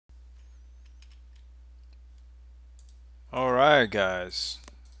All right, guys.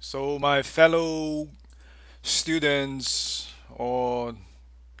 So, my fellow students or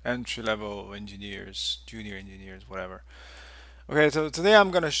entry level engineers, junior engineers, whatever. Okay, so today I'm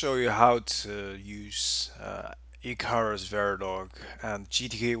going to show you how to use Icarus Verilog and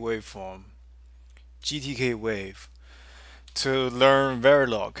GTK waveform, GTK wave, to learn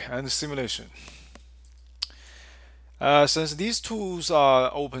Verilog and simulation. Since these tools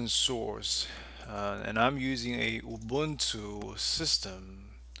are open source and I'm using a Ubuntu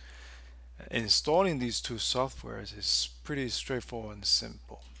system, installing these two softwares is pretty straightforward and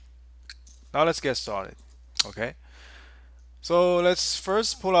simple. Now let's get started. Okay, so let's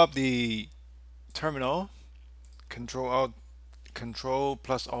first pull up the terminal. Control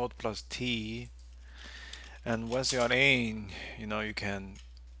plus Alt plus T, and once you're in, you can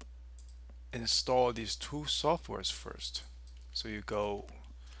install these two softwares first. So you go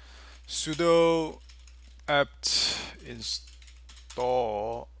sudo apt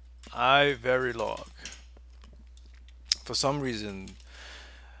install iverilog. For some reason,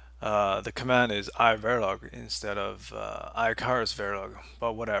 the command is iverilog instead of icarus verilog,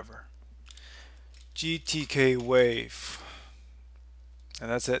 but whatever. gtkwave,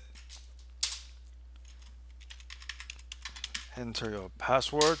 and that's it. Enter your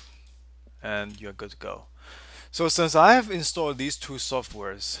password and you're good to go. So since I have installed these two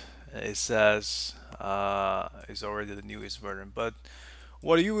softwares, it says it's already the newest version, but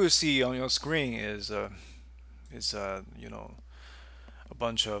what you will see on your screen is a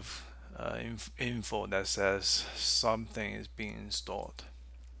bunch of info that says something is being installed.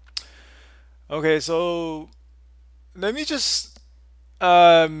 Okay, so let me just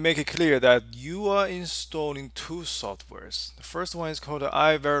make it clear that you are installing two softwares. The first one is called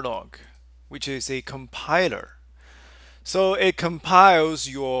iVerilog, which is a compiler. So it compiles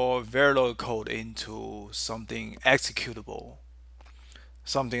your Verilog code into something executable,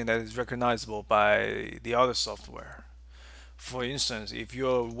 something that is recognizable by the other software. For instance, if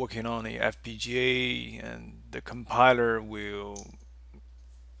you're working on a FPGA and the compiler will,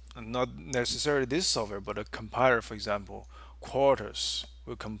 not necessarily this software, but a compiler, for example, Quartus,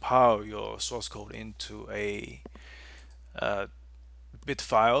 will compile your source code into a uh, bit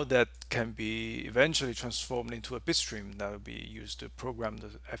file that can be eventually transformed into a bit stream that will be used to program the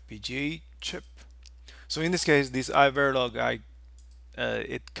FPGA chip. So in this case, this iVerilog,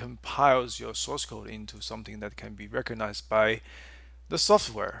 it compiles your source code into something that can be recognized by the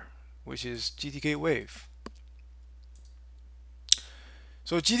software, which is GTK Wave.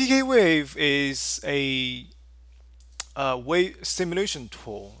 So GTK Wave is a wave simulation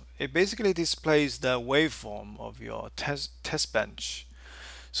tool. It basically displays the waveform of your test bench,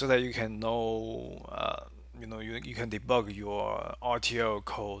 so that you can know, you can debug your RTL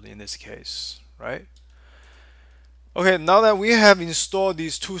code in this case, right? Okay, now that we have installed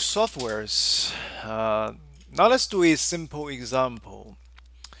these two softwares, now let's do a simple example.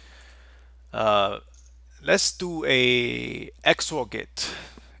 Uh, let's do a XOR gate,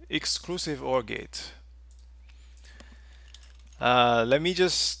 exclusive OR gate. Let me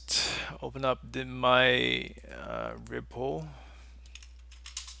just open up my repo.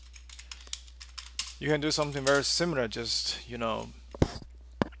 You can do something very similar, just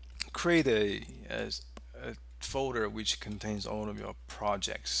create a folder which contains all of your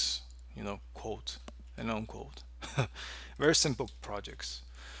projects, quote and unquote. Very simple projects.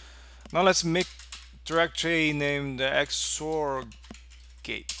 Now let's make directory named XOR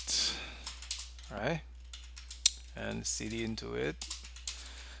gate, right? And cd into it.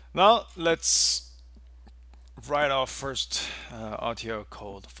 Now let's write our first RTL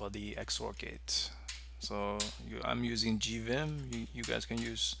code for the XOR gate. So I'm using gvim. You guys can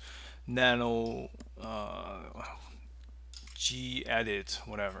use nano, gedit,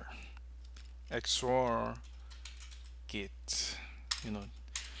 whatever. XOR git, you know.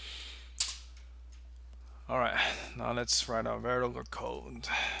 All right, now let's write our Verilog code.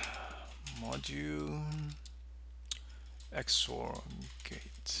 Module XOR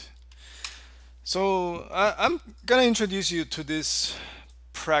gate. So I'm gonna introduce you to this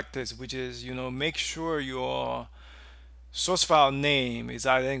practice, which is, make sure your source file name is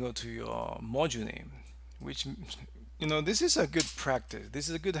identical to your module name, which, this is a good practice. This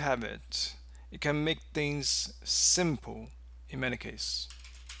is a good habit. It can make things simple in many cases.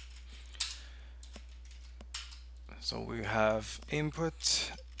 So we have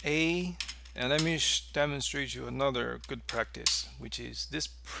input A, and let me demonstrate you another good practice, which is this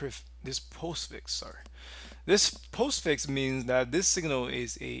postfix. Sorry, this postfix means that this signal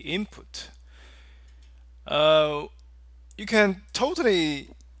is a input. You can totally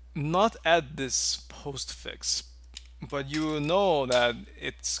not add this postfix, but you know that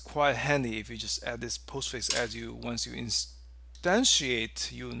it's quite handy if you just add this postfix as you once you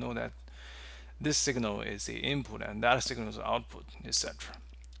instantiate, you know that this signal is the input and that signal is the output, etc.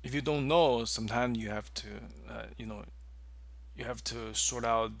 If you don't know, sometimes you have to, you have to sort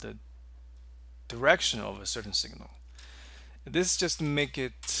out the direction of a certain signal. This just make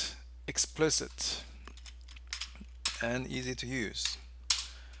it explicit and easy to use.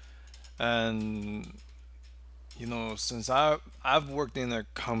 And since I've worked in a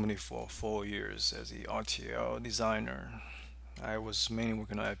company for 4 years as a RTL designer, I was mainly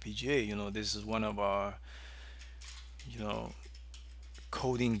working on FPGA. This is one of our you know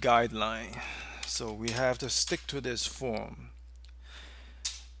coding guideline. So we have to stick to this form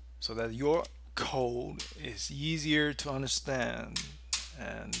so that your code is easier to understand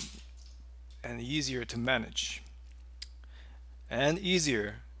and easier to manage and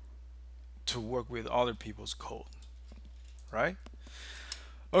easier to work with other people's code, right?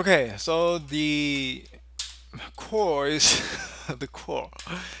 Okay, so the core is the core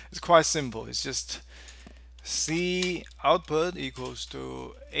is quite simple. It's just C output equals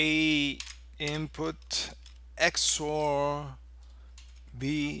to A input XOR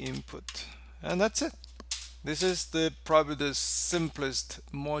B input, and that's it. This is probably the simplest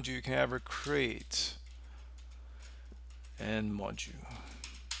module you can ever create and module.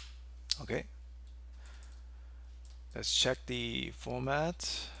 Okay, let's check the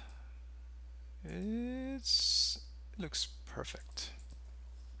format. It looks perfect.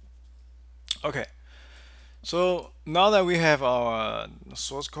 Okay, so now that we have our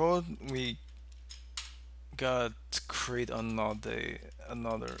source code, we got to create another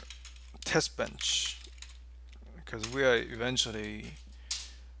test bench, because we are eventually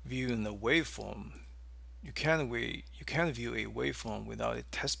viewing the waveform. You can't view a waveform without a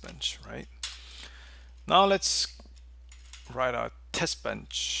test bench, right? Now let's write our test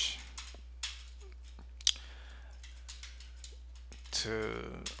bench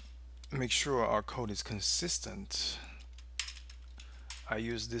to make sure our code is consistent. I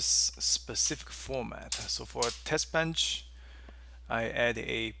use this specific format. So for a test bench, I add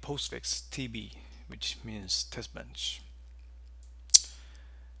a postfix TB, which means test bench.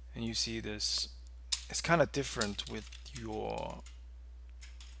 And you see this, it's kind of different with your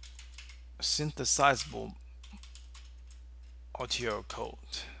synthesizable RTL code.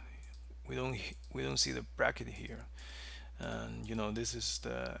 We don't see the bracket here. And this is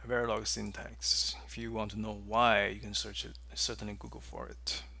the Verilog syntax. If you want to know why, you can search it, certainly Google for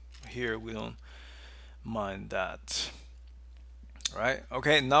it. Here we don't mind that. Right?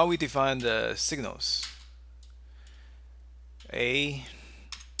 Okay, now we define the signals. A,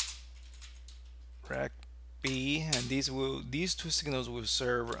 rec B, and these two signals will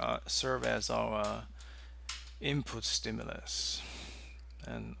serve as our input stimulus,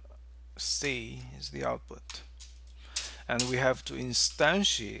 and C is the output. And we have to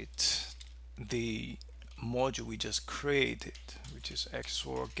instantiate the module we just created, which is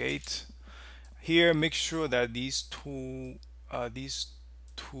XOR gate. Here, make sure that these two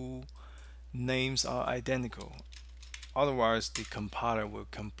names are identical. Otherwise, the compiler will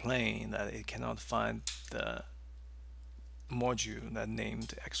complain that it cannot find the module that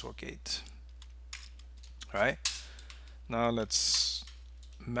named XOR gate. All right. Now let's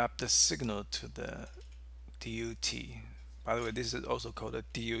map the signal to the DUT. By the way, this is also called a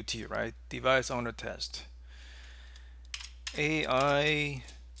DUT, right? Device owner test. AI,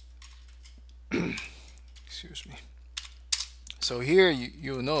 excuse me. So here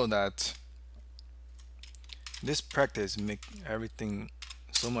you know that this practice make everything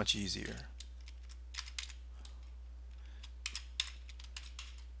so much easier.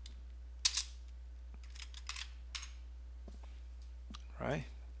 Right?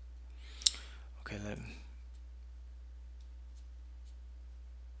 Okay, let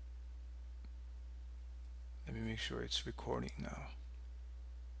me make sure it's recording now.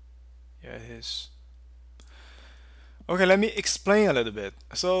 Yeah, it is. Okay, let me explain a little bit.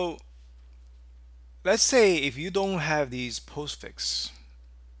 So let's say if you don't have these postfix,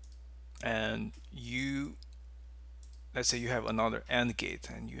 and let's say you have another AND gate,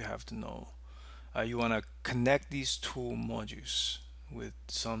 and you have to know you want to connect these two modules with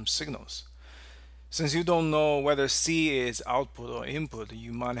some signals. Since you don't know whether C is output or input,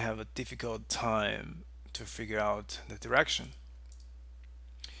 you might have a difficult time to figure out the direction.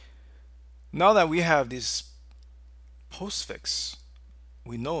 Now that we have this postfix,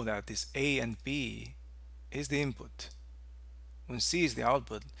 we know that this A and B is the input. When C is the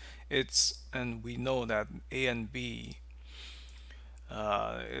output, and we know that A and B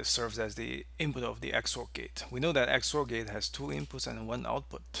it serves as the input of the XOR gate. We know that XOR gate has two inputs and one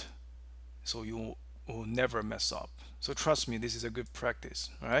output, so you will never mess up. So trust me, this is a good practice,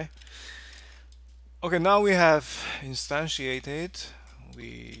 all right? Okay, now we have instantiated,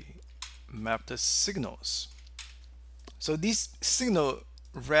 we map the signals. So these signal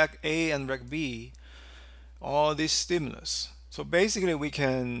rec A and rec B, all these stimulus. So basically we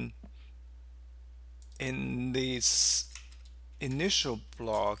can, in this initial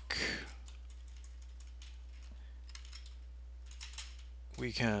block,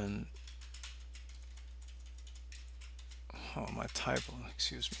 we can, oh my typo,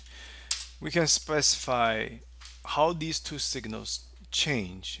 excuse me. We can specify how these two signals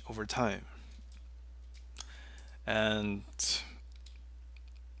change over time. And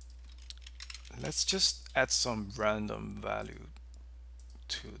let's just add some random value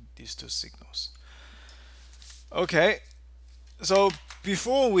to these two signals. Okay, so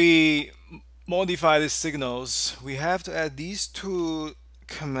before we modify the signals, we have to add these two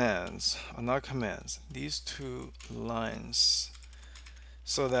commands, or not commands, these two lines,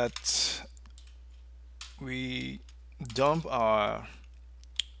 so that we dump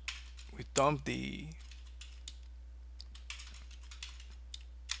the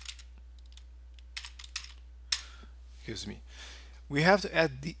excuse me, we have to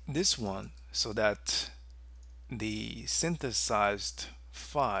add this one so that the synthesized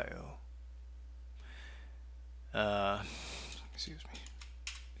file, excuse me,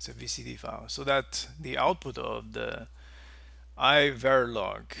 it's a VCD file, so that the output of the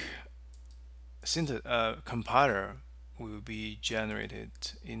iVerilog compiler will be generated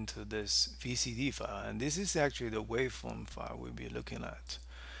into this VCD file, and this is actually the waveform file we'll be looking at.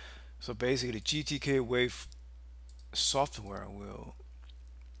 So basically gtkwave software will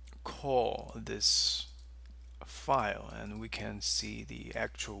call this file and we can see the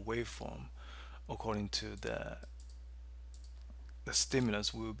actual waveform according to the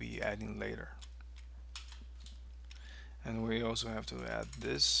stimulus we'll be adding later. And we also have to add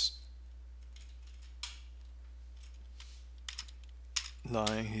this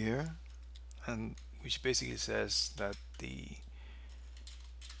line here, and which basically says that the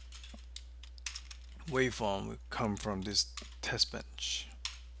waveform will come from this test bench.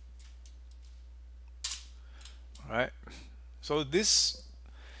 Alright, so this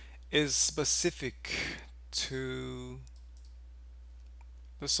is specific to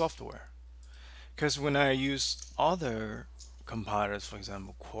the software, because when I use other compilers, for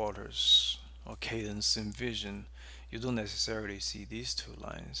example Quarters or Cadence Envision, you don't necessarily see these two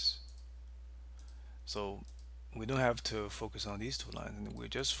lines. So we don't have to focus on these two lines, and we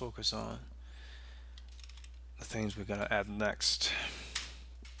just focus on the things we're gonna add next.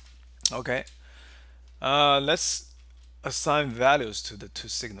 Okay, let's assign values to the two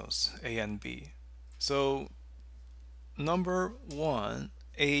signals A and B. So number one,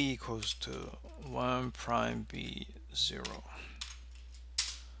 A equals to 1 prime B 0.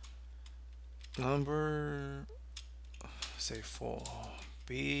 Number, say 4,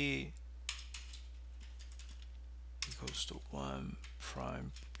 B equals to 1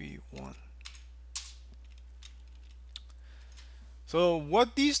 prime B 1. So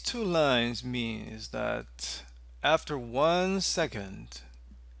what these two lines mean is that after 1 second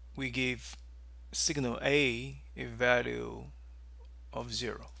we give signal A a value of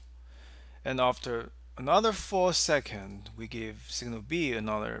 0, and after another 4 seconds we give signal B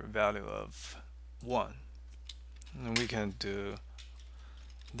another value of 1. And we can do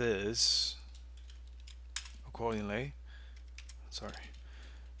this accordingly. Sorry,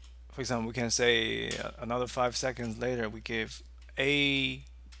 for example, we can say another 5 seconds later we give a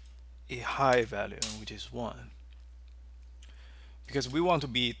high value, which is 1, because we want to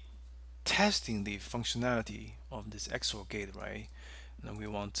be testing the functionality of this XOR gate, right? And we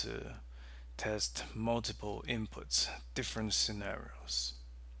want to test multiple inputs, different scenarios,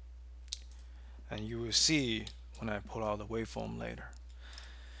 and you will see when I pull out the waveform later.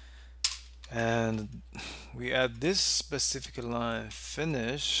 And we add this specific line,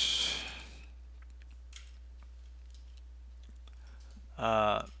 finish,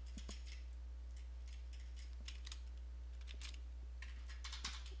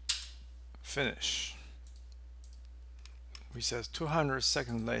 finish. We says 200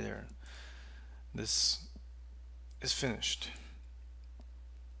 seconds later this is finished.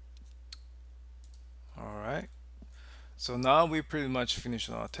 Alright, so now we pretty much finished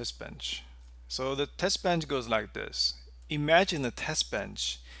our test bench. So the test bench goes like this. Imagine a test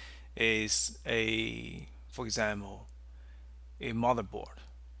bench is for example, a motherboard,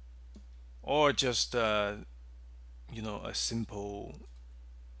 or just a simple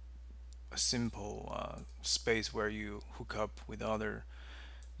space where you hook up with other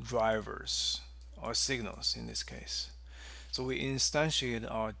drivers or signals in this case. So we instantiate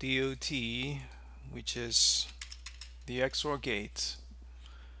our DOT, which is the XOR gate,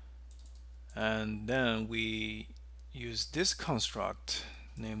 and then we use this construct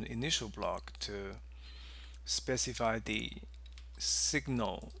named initial block to specify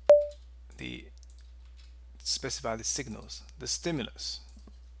signal, the the signals, the stimulus,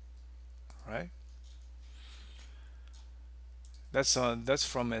 right? That's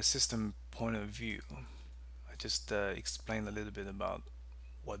from a system point of view. I just explained a little bit about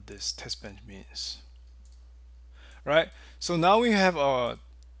what this test bench means, right? So now we have our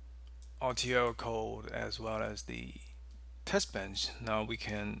RTL code as well as the test bench. Now we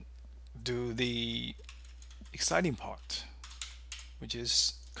can do the exciting part, which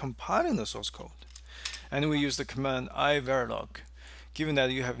is compiling the source code. And we use the command iverilog. Given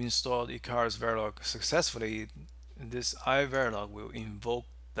that you have installed Icarus Verilog successfully, this iverilog will invoke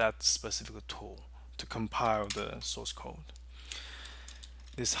that specific tool to compile the source code.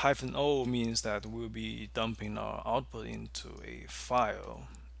 This -o means that we'll be dumping our output into a file.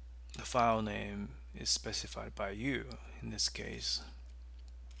 The file name is specified by you, in this case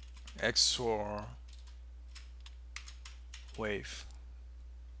XOR wave.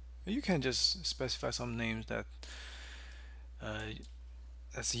 You can just specify some names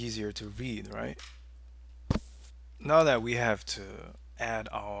that's easier to read, right? Now that we have to add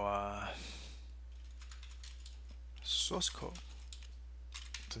our source code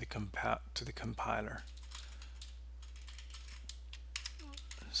to the compiler.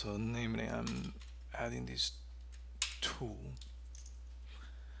 So namely, I'm adding these two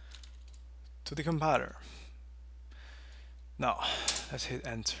to the compiler. Now let's hit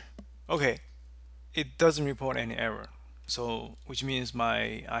enter. Okay, it doesn't report any error, so which means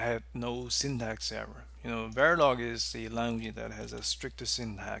I have no syntax error. Verilog is a language that has a stricter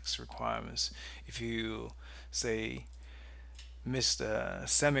syntax requirements. If you say miss the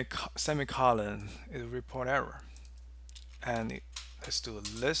semicolon, it will report error. And let's do a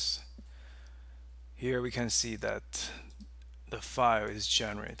list. Here we can see that the file is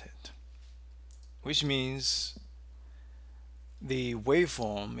generated, which means the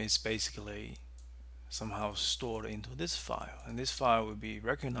waveform is basically somehow stored into this file, and this file will be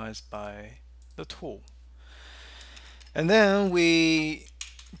recognized by the tool. And then we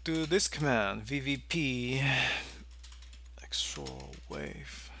do this command vvp XOR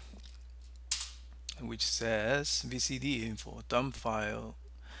wave, which says vcd info dump file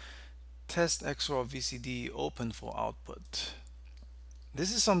test XOR vcd open for output.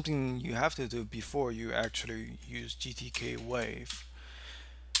 This is something you have to do before you actually use gtkwave.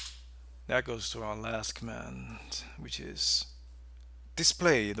 That goes to our last command, which is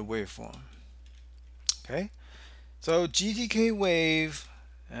display the waveform. Okay, so gtkwave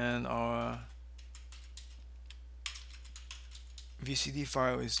and our VCD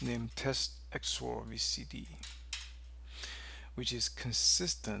file is named test XOR VCD, which is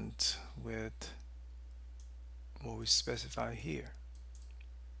consistent with what we specify here,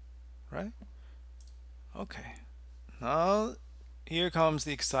 right? Okay, now here comes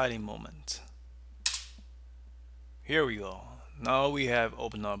the exciting moment. Here we go. Now we have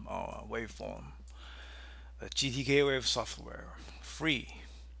opened up our waveform, the gtkwave software, free.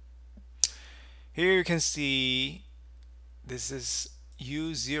 Here you can see this is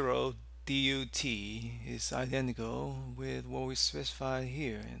U0 DUT is identical with what we specified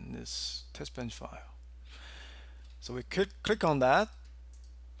here in this test bench file. So we click on that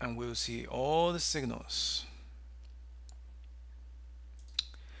and we'll see all the signals,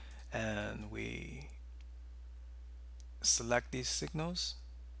 and we select these signals.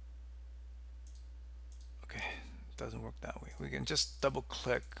 Okay, it doesn't work that way. We can just double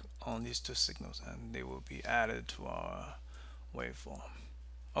click on these two signals and they will be added to our waveform.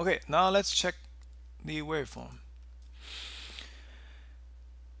 Okay, now let's check the waveform.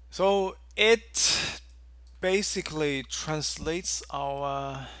 So it basically translates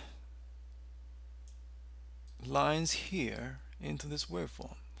our lines here into this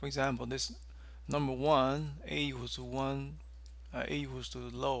waveform. For example, this number 1, a equals to 1, a equals to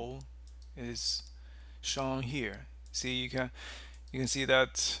low, is shown here. See, you can see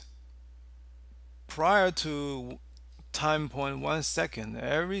that prior to time point 1 second,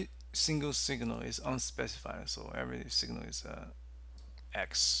 every single signal is unspecified, so every signal is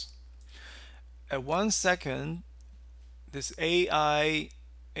x. At 1 second, this AI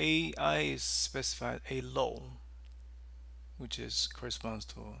is specified a low, which corresponds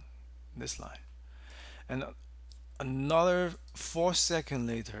to this line, and another 4 seconds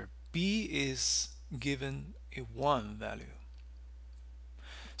later, B is given a 1 value.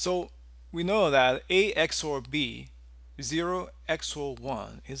 So we know that A XOR B, 0 XOR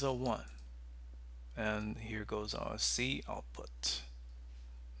 1 is a 1. And here goes our C output.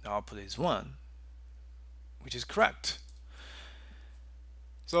 The output is 1, which is correct.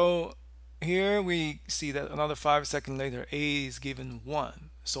 So here we see that another 5 seconds later, A is given 1.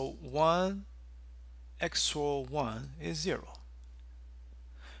 So 1 XOR 1 is 0.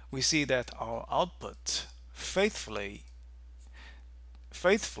 We see that our output faithfully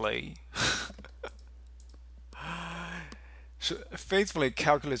faithfully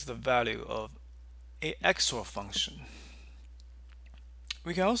calculates the value of a XOR function.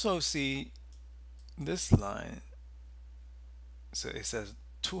 We can also see this line. So it says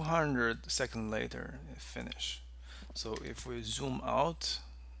 200 seconds later it finish. So if we zoom out,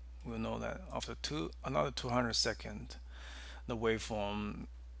 we'll know that after another 200 seconds, the waveform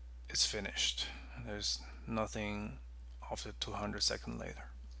is finished. There's nothing after 200 seconds later.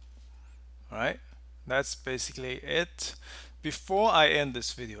 All right, that's basically it. Before I end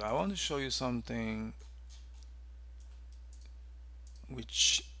this video, I want to show you something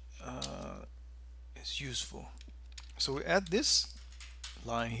which is useful. So we add this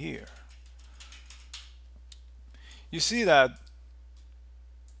line here. You see that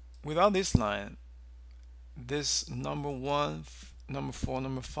without this line, this number 1, number 4,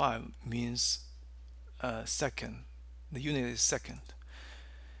 number 5 means second. The unit is second.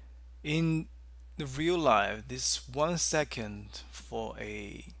 In the real life, this 1 second for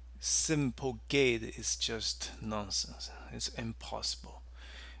a simple gate is just nonsense. It's impossible,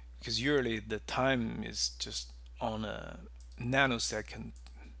 because usually the time is just on a nanosecond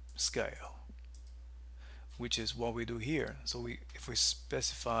scale, which is what we do here. So if we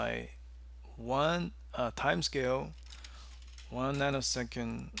specify one time scale, 1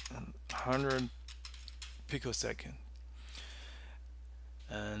 nanosecond, 100 picosecond,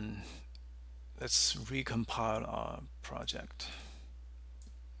 and let's recompile our project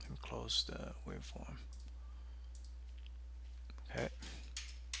and close the waveform. Okay,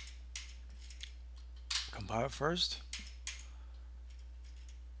 compile first,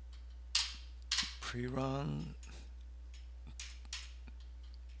 pre-run,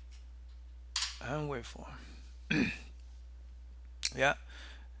 and waveform. Yeah,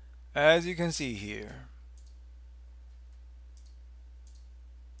 as you can see here,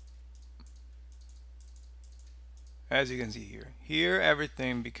 here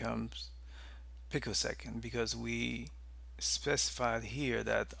everything becomes picosecond, because we specified here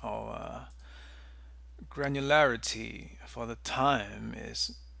that our granularity for the time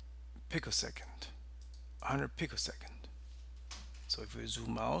is picosecond, 100 picosecond. So if we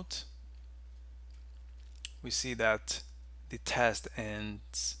zoom out, we see that the test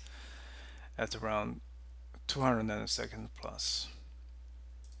ends at around 200 nanoseconds plus.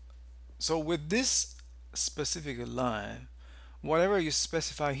 So with this specific line, whatever you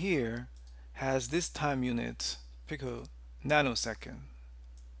specify here has this time unit pico nanosecond.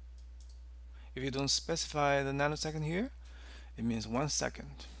 If you don't specify the nanosecond here, it means 1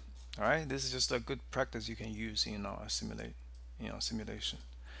 second. All right, this is just a good practice you can use in our simulation.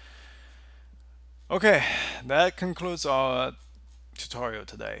 Okay, that concludes our tutorial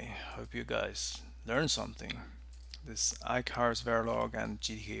today. Hope you guys learned something. This Icarus Verilog and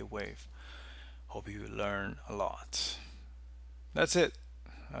gtkwave. Hope you learn a lot. That's it.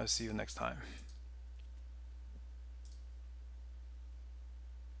 I'll see you next time.